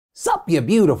Sup, you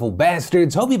beautiful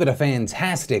bastards. Hope you've had a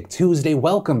fantastic Tuesday.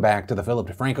 Welcome back to the Philip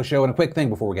DeFranco Show. And a quick thing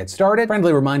before we get started.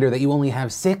 Friendly reminder that you only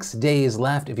have 6 days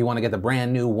left if you want to get the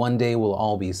brand new One Day Will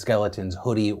All Be Skeletons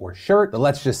hoodie or shirt. But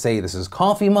let's just say this is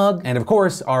coffee mug. And of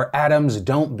course, our Adams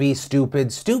Don't Be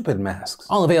Stupid masks.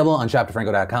 All available on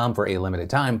shopdefranco.com for a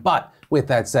limited time. But with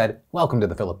that said, welcome to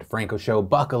the Philip DeFranco Show.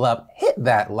 Buckle up, hit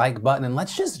that like button, and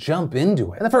let's just jump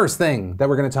into it. And the first thing that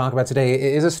we're going to talk about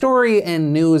today is a story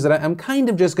and news that I'm kind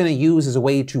of just going to use as a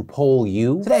way to poll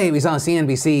you. Today, we saw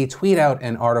CNBC tweet out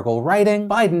an article writing,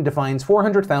 Biden defines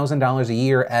 $400,000 a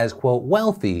year as, quote,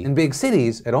 wealthy. In big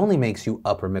cities, it only makes you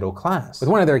upper middle class. With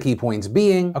one of their key points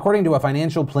being, according to a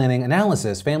financial planning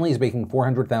analysis, families making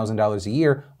 $400,000 a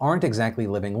year aren't exactly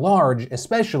living large,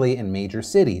 especially in major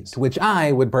cities. To which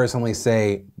I would personally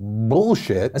say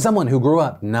bullshit. As someone who grew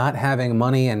up not having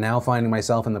money and now finding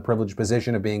myself in the privileged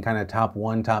position of being kind of top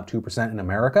 1, top 2% in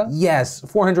America, yes,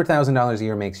 $400,000 a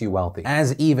year makes you wealthy.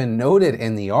 As even noted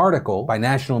in the article, by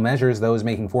national measures, those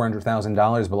making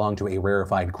 $400,000 belong to a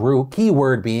rarefied group.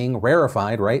 Keyword being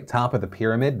rarefied, right? Top of the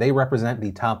pyramid. They represent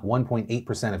the top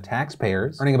 1.8% of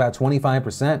taxpayers, earning about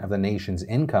 25% of the nation's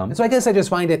income. And so I guess I just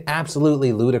find it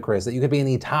absolutely ludicrous that you could be in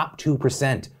the top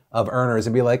 2% of earners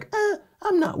and be like,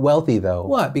 I'm not wealthy though.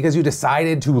 What? Because you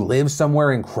decided to live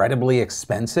somewhere incredibly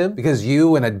expensive? Because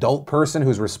you, an adult person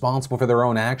who's responsible for their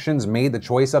own actions, made the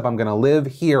choice of I'm gonna live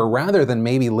here rather than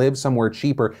maybe live somewhere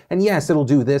cheaper. And yes, it'll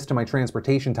do this to my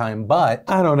transportation time, but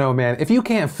I don't know, man. If you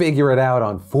can't figure it out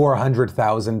on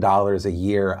 $400,000 a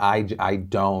year, I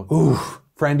don't. Oof.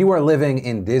 Friend, you are living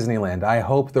in Disneyland. I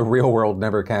hope the real world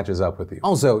never catches up with you.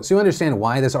 Also, so you understand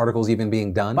why this article is even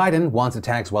being done, Biden wants to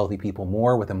tax wealthy people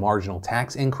more with a marginal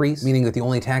tax increase, meaning that the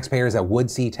only taxpayers that would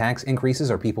see tax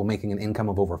increases are people making an income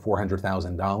of over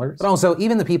 $400,000. But also,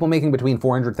 even the people making between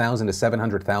 $400,000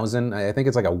 to $700,000, I think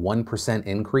it's like a 1%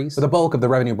 increase. But the bulk of the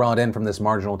revenue brought in from this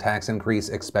marginal tax increase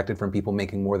expected from people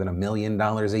making more than $1 million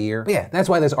a year. But yeah, that's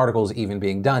why this article is even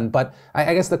being done. But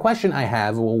I guess the question I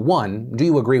have, well, one, do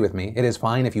you agree with me? It is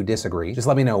fine if you disagree, just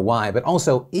let me know why. But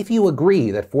also, if you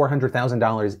agree that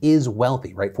 $400,000 is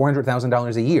wealthy, right?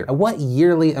 $400,000 a year, what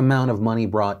yearly amount of money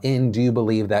brought in do you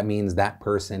believe that means that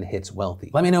person hits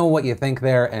wealthy? Let me know what you think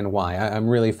there and why. I'm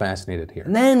really fascinated here.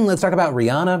 And then let's talk about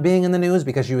Rihanna being in the news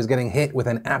because she was getting hit with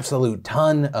an absolute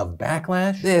ton of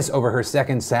backlash. This over her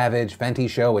second Savage Fenty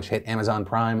show, which hit Amazon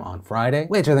Prime on Friday,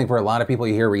 which I think for a lot of people,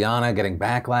 you hear Rihanna getting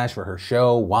backlash for her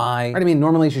show. Why? Right? I mean,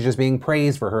 normally she's just being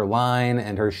praised for her line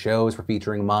and her shows for featuring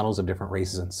models of different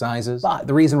races and sizes. But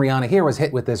the reason Rihanna here was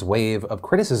hit with this wave of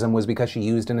criticism was because she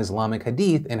used an Islamic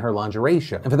Hadith in her lingerie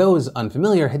show. And for those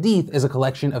unfamiliar, Hadith is a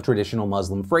collection of traditional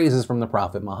Muslim phrases from the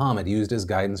Prophet Muhammad used as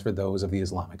guidance for those of the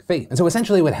Islamic faith. And so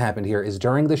essentially what happened here is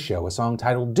during the show, a song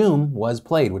titled Doom was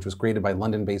played, which was created by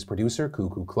London-based producer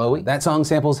Cuckoo Chloe. That song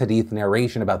samples Hadith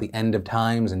narration about the end of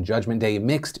times and Judgment Day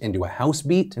mixed into a house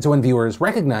beat. And so when viewers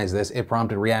recognized this, it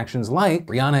prompted reactions like,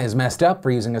 Rihanna is messed up for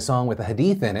using a song with a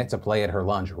Hadith in it to play at her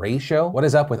lingerie show. What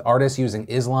is up with artists using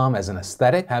Islam as an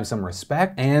aesthetic? Have some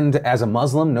respect. And as a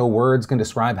Muslim, no words can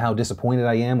describe how disappointed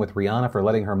I am with Rihanna for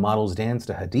letting her models dance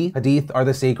to Hadith. Hadith are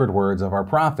the sacred words of our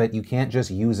prophet. You can't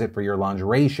just use it for your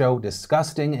lingerie show.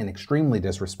 Disgusting and extremely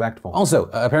disrespectful. Also,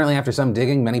 apparently after some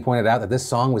digging, many pointed out that this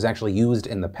song was actually used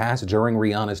in the past during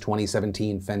Rihanna's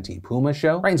 2017 Fenty Puma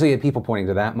show. Right, and so you had people pointing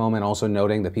to that moment, also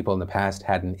noting that people in the past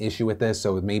had an issue with this,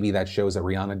 so maybe that shows that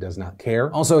Rihanna does not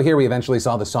care. Also here we eventually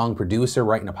saw the song producer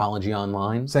write an apology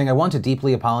online, saying, I want to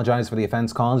deeply apologize for the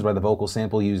offense caused by the vocal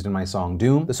sample used in my song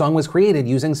Doom. The song was created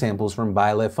using samples from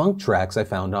baile funk tracks I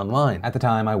found online. At the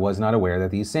time, I was not aware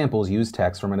that these samples used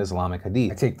text from an Islamic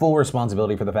Hadith. I take full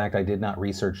responsibility for the fact I did not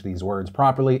research these words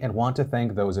properly and want to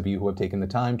thank those of you who have taken the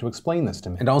time to explain this to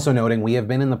me. And also noting, we have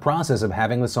been in the process of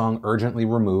having the song urgently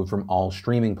removed from all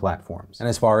streaming platforms. And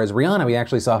as far as Rihanna, we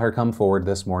actually saw her come forward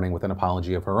this morning with an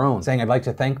apology of her own, saying, I'd like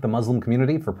to thank the Muslim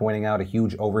community for pointing out a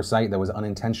huge oversight that was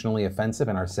unintentionally offensive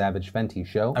in our Savage Fenty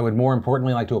show. I would more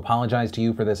importantly like to apologize to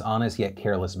you for this honest yet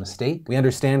careless mistake. We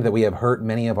understand that we have hurt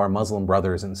many of our Muslim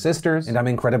brothers and sisters, and I'm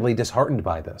incredibly disheartened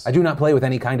by this. I do not play with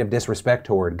any kind of disrespect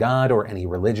toward God or any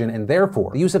religion, and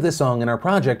therefore, the use of this song in our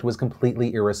project was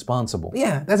completely irresponsible. But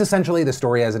yeah, that's essentially the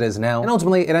story as it is now, and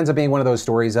ultimately it ends up being one of those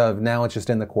stories of now it's just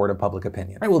in the court of public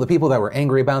opinion. Right, well, the people that were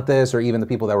angry about this, or even the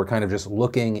people that were kind of just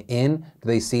looking in, do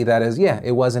they see that as, yeah,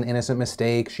 it was an innocent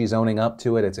mistake, she's owning up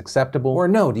to it, it's acceptable? Or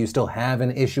no, do you still have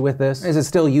an issue with this? Is it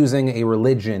still using a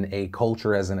religion, a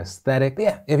culture as an aesthetic? But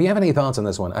yeah, if you have any thoughts on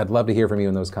this one, I'd love to hear from you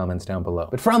in those comments down below.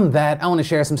 But from that, I want to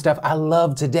share some stuff I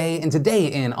love today, and today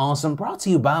in Awesome, brought to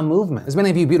you by Movement. As many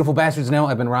of you beautiful bastards know,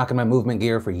 I've been rocking my Movement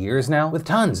gear for years now, with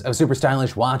tons of super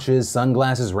stylish watches,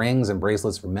 sunglasses, rings, and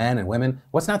bracelets for men and women.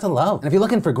 What's not to love? And if you're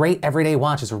looking for great everyday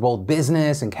watches for both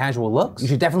business and casual looks, you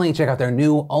should definitely check out their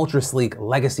new ultra sleek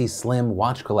Legacy Slim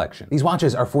watch collection. These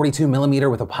watches are 42mm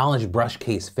with a polished brush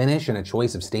case finish and a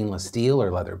choice of stainless steel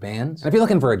or leather bands. And if you're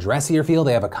looking for a dressier feel,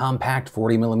 they have a compact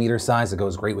 40mm size that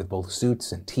goes great with both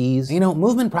suits and tees. And you know,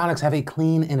 Movement products have a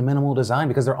clean and minimal design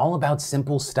because they're all about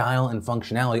simple style and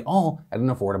functionality, all at an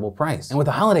affordable price. And with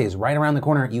the holidays right around the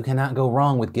corner, you cannot go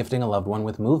wrong with gifting a loved one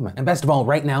with Movement. And best of all,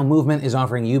 right now, Movement is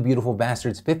offering you beautiful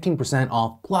bastards 15%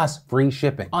 off plus free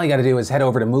shipping. All you gotta do is head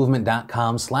over to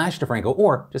movement.com/DeFranco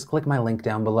or just click my link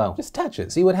down below. Just touch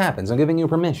it, see what happens. I'm giving you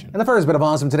permission. And the first bit of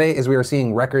awesome today is we are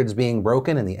seeing records being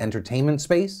broken in the entertainment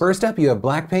space. First up, you have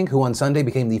Blackpink, who on Sunday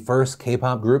became the first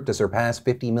K-pop group to surpass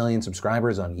 50 million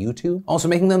subscribers on YouTube, also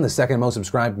making them the second most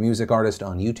subscribed music artist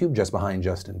on YouTube, just behind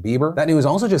Justin Bieber. That news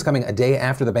also just coming a day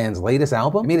after the band's latest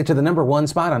album. It made it to the #1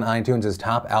 spot on iTunes'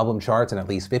 top album charts in at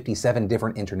least 57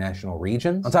 different international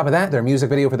regions. On top of that, their music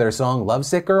video for their song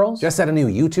Lovesick Girls just set a new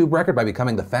YouTube record by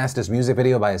becoming the fastest music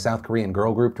video by a South Korean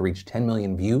girl group to reach 10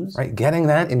 million views. Right, getting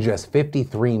that in just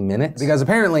 53 minutes. Because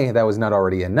apparently that was not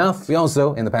already enough. We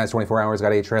also, in the past 24 hours,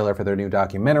 got a trailer for their new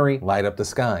documentary, Light Up the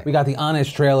Sky. We got the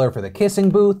Honest trailer for The Kissing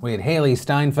Booth. We had Haley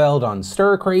Steinfeld on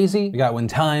Stir Crazy. We got When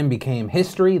Time Became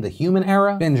History, The Human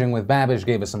Era. Binging with Babish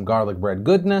gave us some garlic bread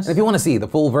goodness. And if you want to see the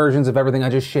full versions of everything I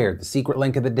just shared, the secret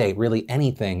link of the day, really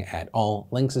anything at all,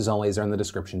 links as always are in the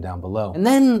description down below. And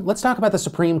then let's talk about the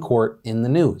Supreme Court in the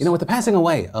news. You know, with the passing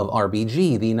away of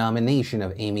RBG, the nomination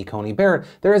of Amy Coney Barrett,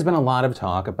 there has been a lot of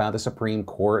talk about the Supreme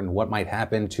Court and what might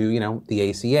happen to, you know, the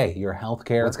ACA, your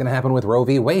healthcare, what's gonna happen with Roe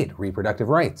v. Wade, reproductive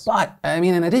rights. But, I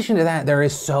mean, in addition to that, there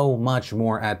is so much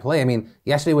more at play. I mean,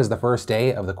 yesterday was the first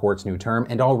day of the court's new term,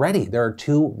 and already there are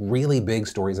two really big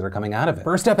stories that are coming out of it.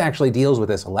 First up actually deals with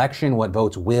this election, what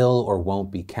votes will or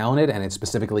won't be counted, and it's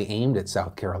specifically aimed at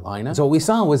South Carolina. So what we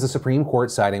saw was the Supreme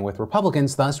Court siding with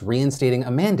Republicans, thus reinstating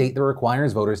a mandate that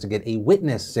requires voters to get a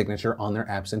witness signature on their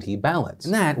absentee ballots.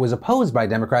 And that was opposed by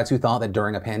Democrats who thought that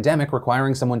during a pandemic,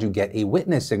 requiring someone to get a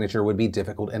witness signature would be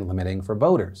difficult and limiting for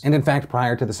voters. And in fact,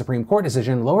 prior to the Supreme Court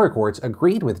decision, lower courts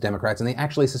agreed with Democrats and they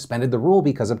actually suspended the rule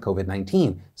because of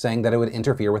COVID-19, saying that it would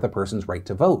interfere with a person's right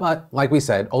to vote. But like we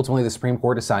said, ultimately the Supreme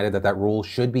Court decided that that rule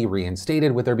should be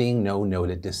reinstated with there being no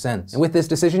noted dissents. And with this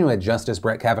decision, you had Justice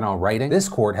Brett Kavanaugh writing, "This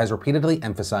court has repeatedly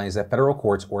emphasized that federal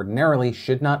courts ordinarily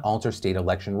should not alter state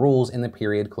election rules in the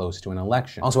period close to an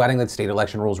election." Also adding that state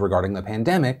election rules regarding the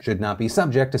pandemic should not be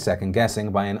subject to second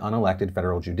guessing by an unelected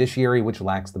federal judiciary which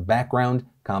lacks the background,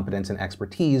 competence, and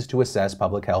expertise to assess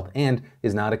public health and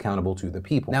is not accountable to the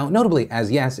people. Now, notably,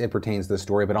 as yes, it pertains to the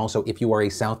story, but also if you are a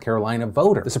South Carolina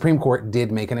voter, the Supreme Court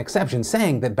did make an exception,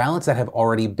 saying that ballots that have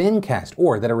already been cast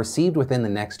or that are received within the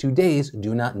next 2 days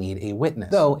do not need a witness.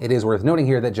 Though, it is worth noting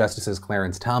here that Justices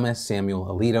Clarence Thomas, Samuel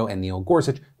Alito, and Neil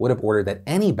Gorsuch would have ordered that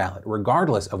any ballot,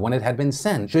 regardless of when it had been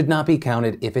sent, should not be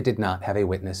counted if it did not have a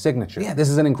witness signature. Yeah, this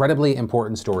is an incredibly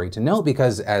important story to note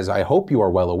because, as I hope you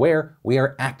are well aware, we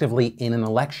are actively in an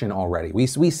election already.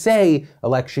 We say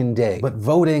election day, but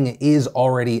voting is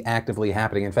already actively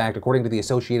happening. In fact, according to the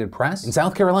Associated Press, in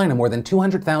South Carolina, more than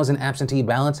 200,000 absentee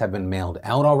ballots have been mailed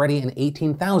out already and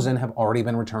 18,000 have already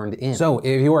been returned in. So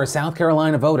if you are a South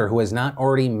Carolina voter who has not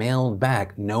already mailed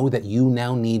back, know that you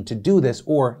now need to do this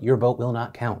or your vote will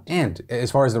not count. And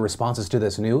as far as the responses to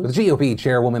this news, with GOP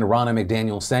chairwoman Ronna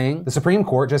McDaniel saying, "The Supreme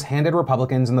Court just handed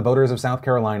Republicans and the voters of South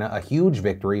Carolina a huge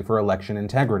victory for election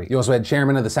integrity." You also had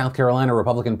chairman of the South Carolina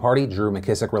Republican Party, Drew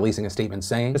McKissick, releasing a statement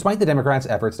saying, "Despite the Democrats'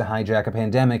 efforts to hijack a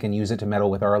pandemic and use it to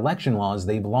meddle with our election laws,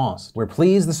 they've lost. We're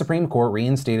pleased the Supreme Court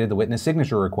reinstated the witness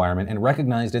signature requirement and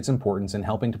recognized its importance in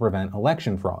helping to prevent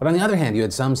election fraud." But on the other hand, you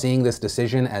had some seeing this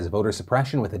decision as voter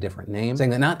suppression with a different name, saying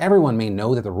that not everyone may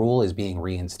know that the rule is being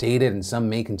reinstated and some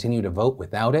may continue to vote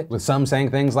without it, with some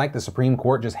saying things like the Supreme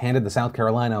Court just handed the South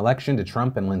Carolina election to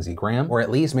Trump and Lindsey Graham, or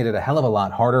at least made it a hell of a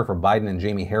lot harder for Biden and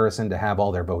Jamie Harrison to have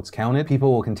all their votes counted.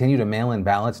 People will continue to mail mail-in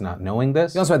ballots not knowing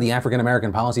this. You also had the African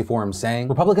American Policy Forum saying,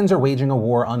 Republicans are waging a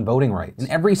war on voting rights.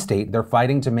 In every state, they're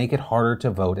fighting to make it harder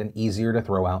to vote and easier to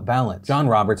throw out ballots. John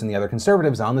Roberts and the other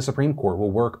conservatives on the Supreme Court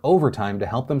will work overtime to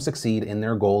help them succeed in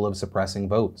their goal of suppressing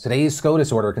votes. Today's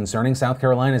SCOTUS order concerning South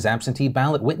Carolina's absentee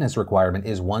ballot witness requirement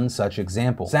is one such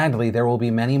example. Sadly, there will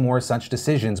be many more such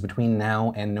decisions between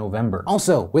now and November.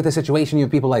 Also, with the situation, you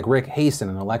have people like Rick Hasten,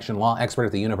 an election law expert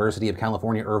at the University of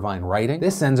California, Irvine, writing,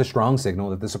 this sends a strong signal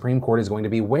that the Supreme Court is going to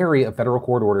be wary of federal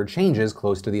court order changes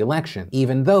close to the election,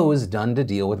 even those done to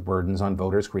deal with burdens on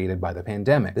voters created by the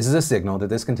pandemic. This is a signal that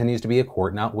this continues to be a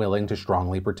court not willing to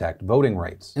strongly protect voting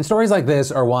rights. And stories like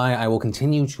this are why I will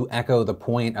continue to echo the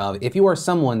point of, if you are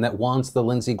someone that wants the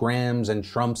Lindsey Grahams and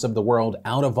Trumps of the world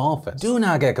out of office, do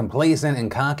not get complacent and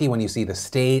cocky when you see the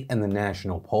state and the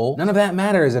national poll. None of that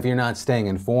matters if you're not staying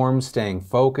informed, staying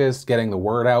focused, getting the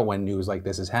word out when news like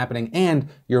this is happening, and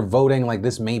you're voting like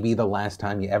this may be the last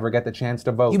time you ever get the chance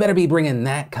to vote. You better be bringing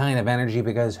that kind of energy,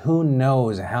 because who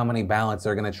knows how many ballots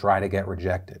they're gonna try to get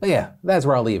rejected. But yeah, that's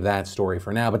where I'll leave that story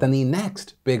for now. But then the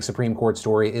next big Supreme Court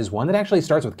story is one that actually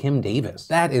starts with Kim Davis.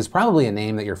 That is probably a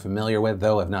name that you're familiar with,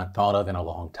 though have not thought of in a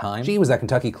long time. She was that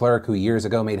Kentucky clerk who years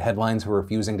ago made headlines for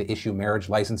refusing to issue marriage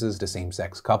licenses to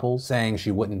same-sex couples, saying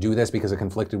she wouldn't do this because it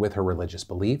conflicted with her religious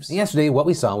beliefs. And yesterday, what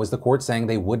we saw was the court saying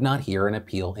they would not hear an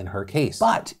appeal in her case.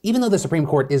 But even though the Supreme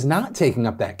Court is not taking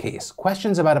up that case,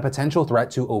 questions about a potential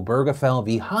threat to Obergefell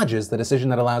v. Hodges, the decision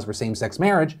that allows for same-sex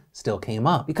marriage, still came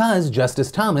up, because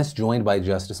Justice Thomas, joined by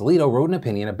Justice Alito, wrote an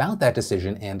opinion about that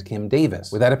decision and Kim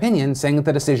Davis, with that opinion saying that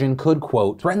the decision could,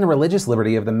 quote, threaten the religious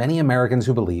liberty of the many Americans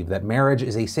who believe that marriage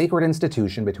is a sacred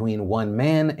institution between one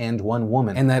man and one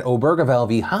woman, and that Obergefell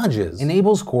v. Hodges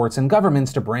enables courts and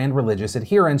governments to brand religious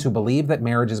adherents who believe that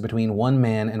marriage is between one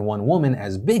man and one woman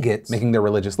as bigots, making their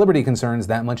religious liberty concerns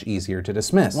that much easier to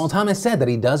dismiss. While Thomas said that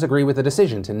he does agree with the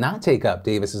decision to not take up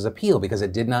Davis's appeal because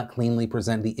it did not cleanly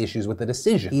present the issues with the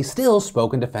decision, he still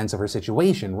spoke in defense of her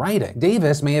situation, writing,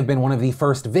 Davis may have been one of the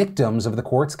first victims of the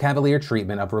court's cavalier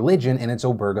treatment of religion in its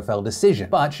Obergefell decision,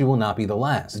 but she will not be the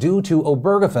last. Due to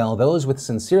Obergefell, those with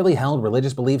sincerely held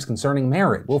religious beliefs concerning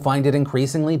marriage will find it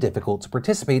increasingly difficult to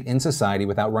participate in society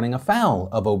without running afoul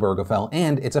of Obergefell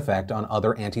and its effect on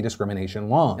other anti-discrimination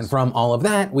laws. And from all of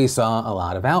that, we saw a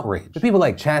lot of outrage. With people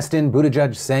like Chasten,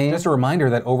 Buttigieg saying, just a reminder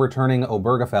that overturning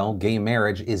Obergefell, gay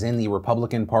marriage, is in the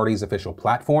Republican Party's official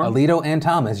platform. Alito and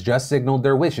Thomas just signaled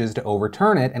their wishes to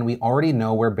overturn it, and we already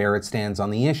know where Barrett stands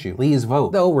on the issue. Please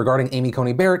vote. Though, regarding Amy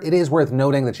Coney Barrett, it is worth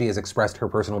noting that she has expressed her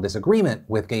personal disagreement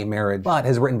with gay marriage, but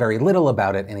has written very little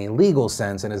about it in a legal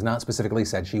sense and has not specifically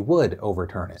said she would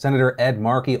overturn it. Senator Ed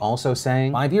Markey also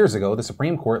saying, 5 years ago, the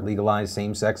Supreme Court legalized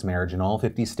same-sex marriage in all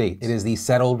 50 states. It is the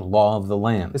settled law of the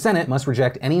land. The Senate must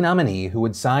reject any nominee who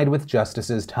would side with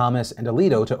Justices Thomas and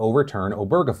Alito to overturn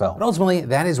Obergefell. But ultimately,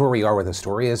 that is where we are with the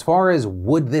story. As far as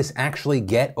would this actually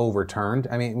get overturned,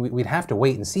 I mean, we'd have to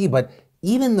wait and see, but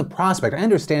even the prospect, I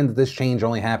understand that this change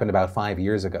only happened about 5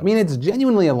 years ago. I mean, it's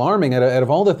genuinely alarming out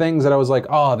of all the things that I was like,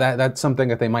 oh, that's something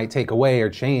that they might take away or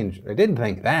change. I didn't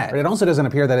think that. But it also doesn't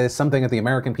appear that it's something that the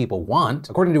American people want.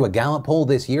 According to a Gallup poll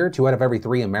this year, 2 out of every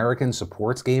 3 Americans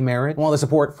supports gay marriage. While the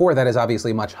support for that is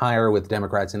obviously much higher with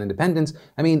Democrats and independents,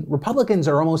 I mean, Republicans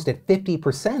are almost at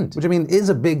 50%, which I mean is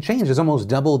a big change. It's almost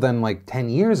double than like 10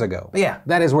 years ago. But yeah,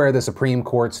 that is where the Supreme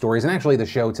Court stories and actually the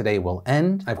show today will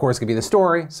end. I, of course, give you the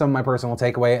story, some of my personal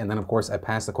takeaway, and then of course I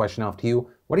pass the question off to you.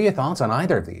 What are your thoughts on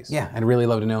either of these? Yeah, I'd really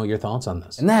love to know your thoughts on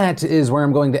this. And that is where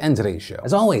I'm going to end today's show.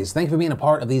 As always, thank you for being a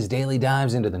part of these daily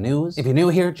dives into the news. If you're new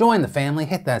here, join the family,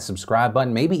 hit that subscribe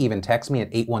button, maybe even text me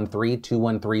at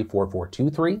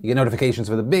 813-213-4423. You get notifications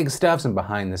for the big stuff, some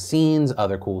behind the scenes,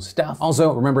 other cool stuff.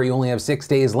 Also, remember you only have 6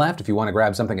 days left if you want to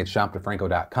grab something at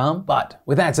shopdefranco.com. But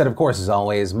with that said, of course, as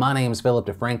always, my name's Philip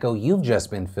DeFranco. You've just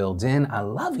been filled in. I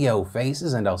love yo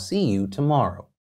faces, and I'll see you tomorrow.